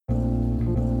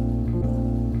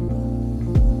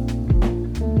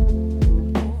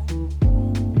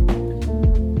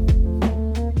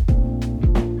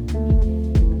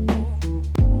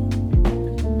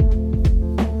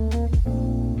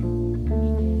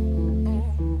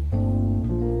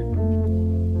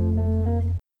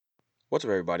What's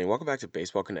up, everybody, and welcome back to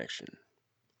Baseball Connection.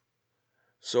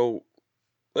 So,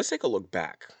 let's take a look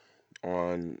back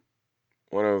on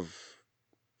one of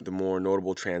the more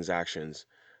notable transactions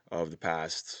of the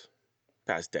past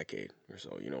decade or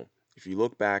so. If you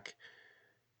look back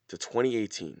to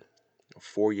 2018,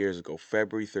 4 years ago,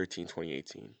 February 13,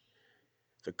 2018,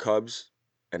 the Cubs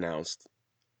announced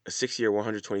a 6-year,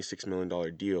 $126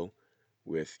 million deal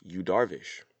with Yu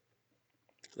Darvish.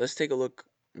 Let's take a look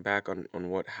back on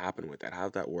what happened with that, how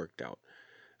that worked out.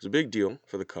 It was a big deal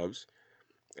for the Cubs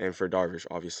and for Darvish,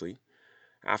 obviously.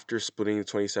 After splitting the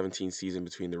 2017 season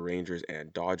between the Rangers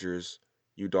and Dodgers,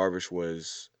 Yu Darvish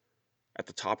was at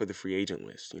the top of the free agent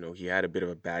list. He had a bit of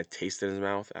a bad taste in his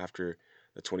mouth after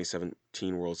the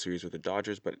 2017 World Series with the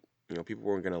Dodgers, but people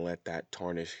weren't going to let that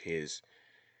tarnish his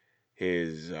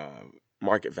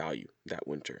market value that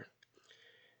winter.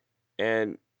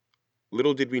 And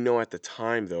little did we know at the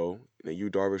time, though, that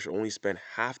Yu Darvish only spent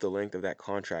half the length of that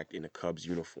contract in a Cubs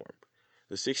uniform.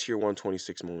 The 6-year,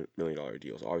 $126 million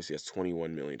deals. Obviously, that's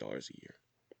 $21 million a year.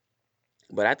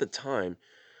 But at the time,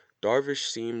 Darvish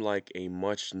seemed like a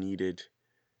much needed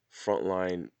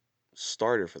frontline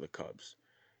starter for the Cubs.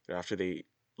 After they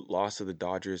lost to the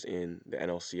Dodgers in the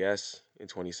NLCS in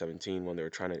 2017 when they were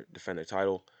trying to defend their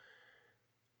title,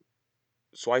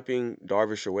 swiping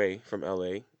Darvish away from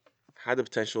LA had the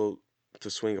potential to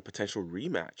swing a potential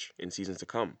rematch in seasons to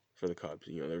come for the Cubs.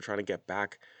 They were trying to get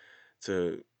back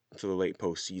to the late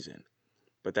postseason,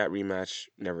 but that rematch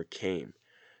never came.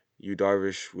 Yu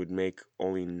Darvish would make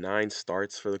only 9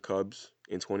 starts for the Cubs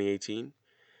in 2018.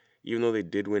 Even though they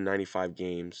did win 95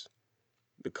 games,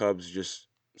 the Cubs just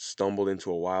stumbled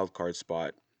into a wild card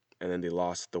spot, and then they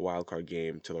lost the wild card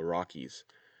game to the Rockies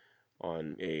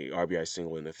on a RBI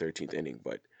single in the 13th inning.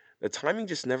 But the timing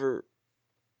just never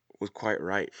was quite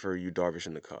right for Yu Darvish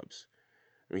and the Cubs.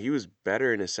 I mean, he was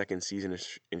better in his second season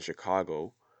in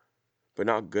Chicago, but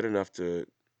not good enough to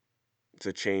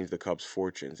change the Cubs'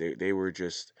 fortunes. They were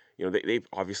just, they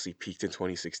obviously peaked in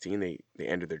 2016. They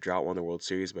ended their drought, won the World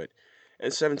Series, but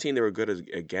in 17 they were good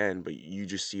again. But you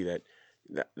just see that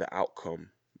the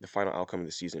outcome, the final outcome of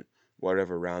the season,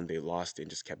 whatever round they lost in,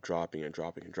 just kept dropping and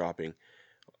dropping and dropping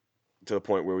to the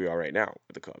point where we are right now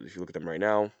with the Cubs. If you look at them right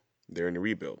now, they're in a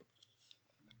rebuild.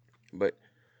 But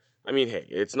I mean, hey,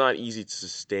 it's not easy to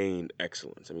sustain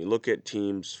excellence. I mean, look at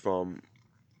teams from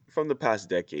the past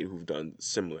decade who've done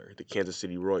similar. The Kansas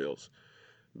City Royals,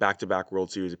 back-to-back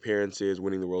World Series appearances,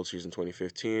 winning the World Series in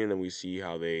 2015, and we see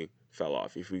how they fell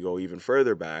off. If we go even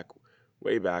further back,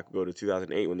 way back, go to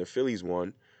 2008 when the Phillies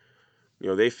won,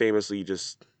 they famously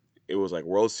it was like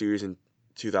World Series in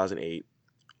 2008,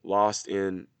 lost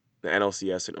in the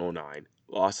NLCS in 09,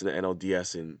 lost in the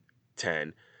NLDS in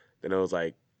 10. Then it was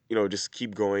like, just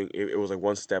keep going. It was like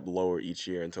one step lower each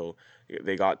year until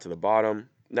they got to the bottom.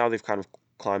 Now they've kind of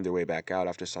climbed their way back out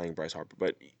after signing Bryce Harper.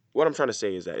 But what I'm trying to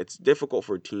say is that it's difficult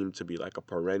for a team to be like a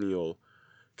perennial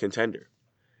contender.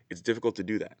 It's difficult to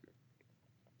do that.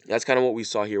 That's kind of what we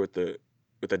saw here with the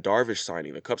Darvish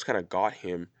signing. The Cubs kind of got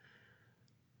him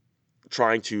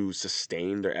trying to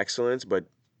sustain their excellence, but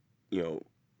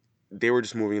they were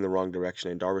just moving in the wrong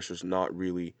direction, and Darvish was not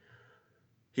really.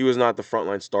 He was not the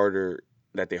frontline starter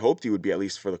that they hoped he would be, at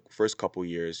least for the first couple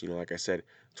years. Like I said,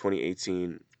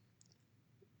 2018,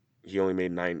 he only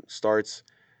made 9 starts.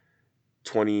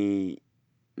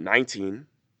 2019,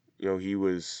 he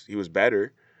was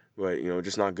better, but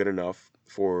just not good enough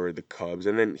for the Cubs.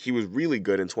 And then he was really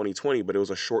good in 2020, but it was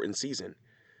a shortened season.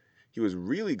 He was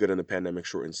really good in the pandemic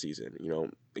shortened season.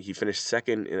 He finished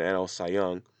second in NL Cy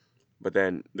Young, but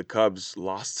then the Cubs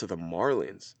lost to the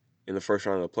Marlins in the first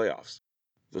round of the playoffs,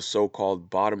 the so-called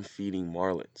bottom-feeding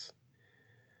Marlins.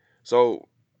 So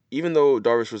even though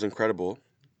Darvish was incredible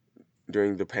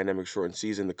during the pandemic shortened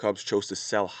season, the Cubs chose to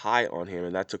sell high on him,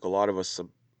 and that took a lot of us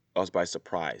by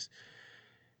surprise.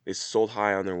 They sold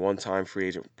high on their one-time free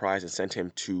agent price and sent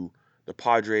him to the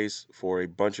Padres for a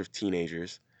bunch of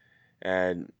teenagers.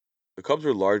 And the Cubs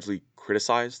were largely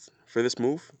criticized for this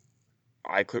move.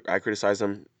 I criticized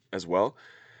them as well.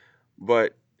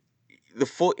 But the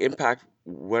full impact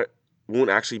won't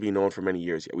actually be known for many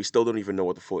years yet. We still don't even know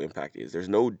what the full impact is. There's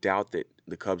no doubt that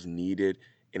the Cubs needed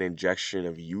an injection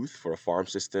of youth for a farm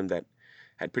system that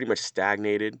had pretty much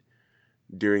stagnated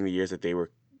during the years that they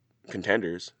were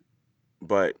contenders.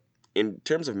 But in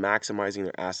terms of maximizing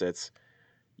their assets,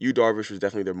 Yu Darvish was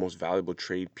definitely their most valuable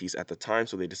trade piece at the time,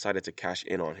 so they decided to cash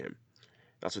in on him.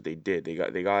 That's what they did.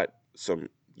 They got some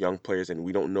young players, and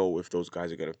we don't know if those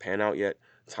guys are going to pan out yet.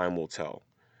 Time will tell.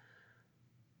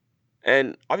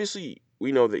 And obviously,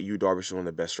 we know that Yu Darvish is one of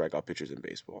the best strikeout pitchers in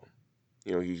baseball.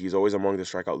 He's always among the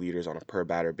strikeout leaders on a per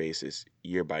batter basis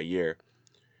year by year.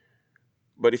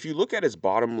 But if you look at his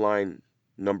bottom line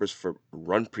numbers for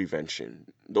run prevention,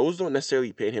 those don't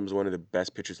necessarily paint him as one of the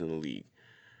best pitchers in the league.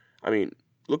 I mean,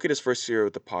 look at his first year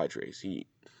with the Padres. He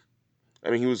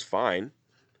was fine.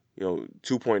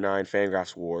 2.9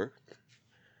 Fangraphs WAR,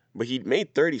 but he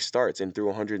made 30 starts and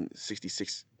threw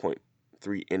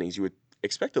 166.3 innings. You would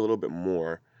expect a little bit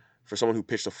more for someone who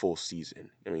pitched a full season.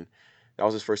 That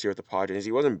was his first year at the Padres.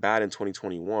 He wasn't bad in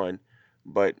 2021,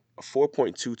 but a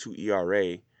 4.22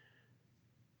 ERA.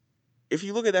 If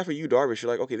you look at that for Yu Darvish,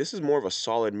 you're like, okay, this is more of a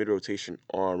solid mid-rotation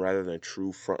arm rather than a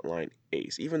true frontline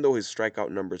ace. Even though his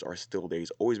strikeout numbers are still there,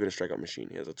 he's always been a strikeout machine.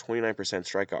 He has a 29%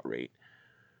 strikeout rate.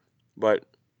 But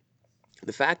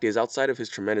the fact is, outside of his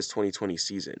tremendous 2020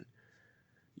 season,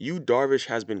 Yu Darvish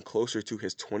has been closer to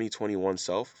his 2021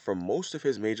 self for most of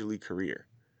his major league career.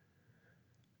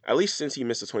 At least since he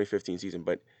missed the 2015 season.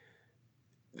 But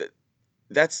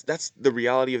that's the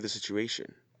reality of the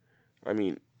situation. I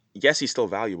mean, yes, he's still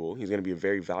valuable. He's going to be a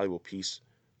very valuable piece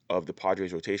of the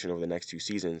Padres rotation over the next 2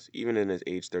 seasons, even in his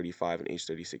age 35 and age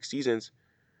 36 seasons.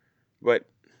 But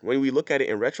when we look at it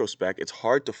in retrospect, it's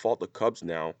hard to fault the Cubs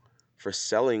now for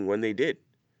selling when they did.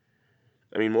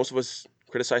 I mean, most of us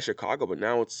criticize Chicago, but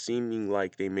now it's seeming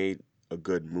like they made a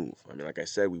good move. I mean, like I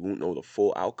said, we won't know the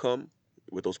full outcome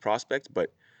with those prospects,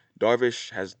 but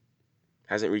Darvish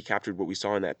hasn't recaptured what we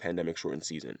saw in that pandemic-shortened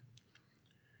season.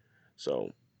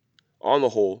 So, on the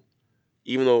whole,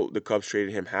 even though the Cubs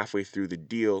traded him halfway through the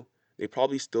deal, they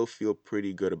probably still feel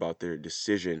pretty good about their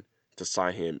decision to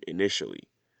sign him initially.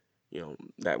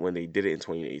 That when they did it in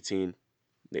 2018,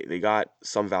 they got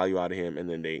some value out of him, and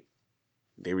then they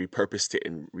repurposed it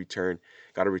and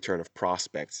got a return of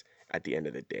prospects at the end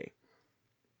of the day.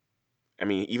 I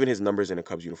mean, even his numbers in a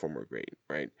Cubs uniform were great,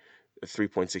 right? A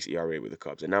 3.6 ERA with the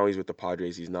Cubs, and now he's with the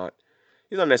Padres. He's not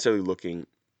necessarily looking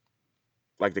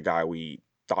like the guy we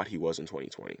thought he was in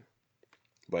 2020.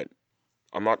 But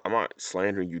I'm not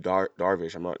slandering you,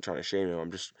 Darvish. I'm not trying to shame him.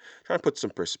 I'm just trying to put some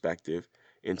perspective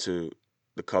into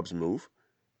the Cubs' move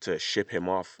to ship him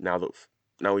off. Now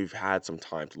we've had some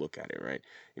time to look at it, right?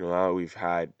 Now we've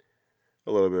had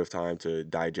a little bit of time to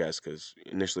digest, because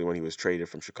initially when he was traded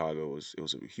from Chicago, it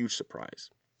was a huge surprise.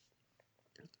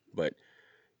 But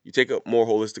you take a more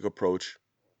holistic approach,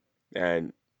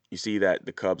 and you see that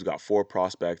the Cubs got 4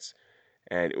 prospects,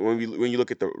 and when you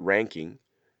look at the ranking,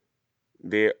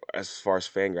 they, as far as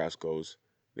Fangraphs goes,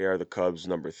 they are the Cubs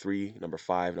number 3, number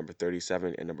 5, number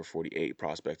 37, and number 48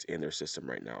 prospects in their system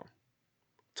right now.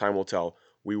 Time will tell.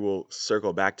 We will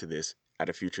circle back to this at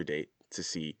a future date to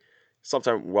see,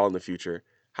 sometime well in the future,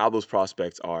 how those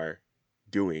prospects are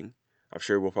doing. I'm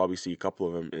sure we'll probably see a couple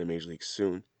of them in the major league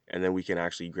soon, and then we can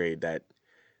actually grade that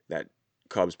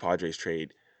Cubs Padres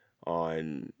trade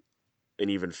on an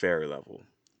even fairer level.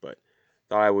 But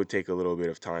thought I would take a little bit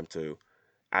of time to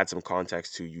add some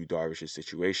context to Yu Darvish's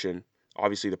situation.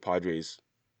 Obviously, the Padres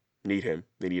need him.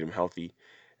 They need him healthy,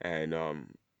 and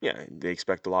they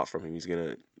expect a lot from him. He's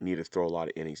gonna need to throw a lot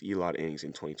of innings, eat a lot of innings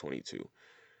in 2022.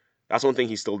 That's one thing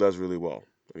he still does really well.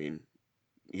 I mean,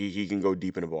 he can go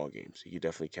deep in the ball games. He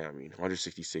definitely can. I mean,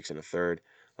 166 in a third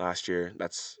last year.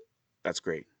 That's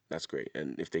great. That's great.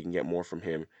 And if they can get more from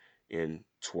him in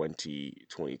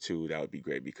 2022, that would be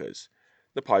great, because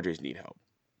the Padres need help.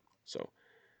 So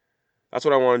that's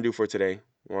what I want to do for today.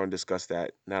 I want to discuss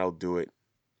that. That'll do it.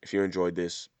 If you enjoyed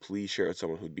this, please share it with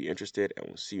someone who'd be interested, and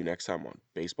we'll see you next time on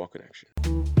Baseball Connection.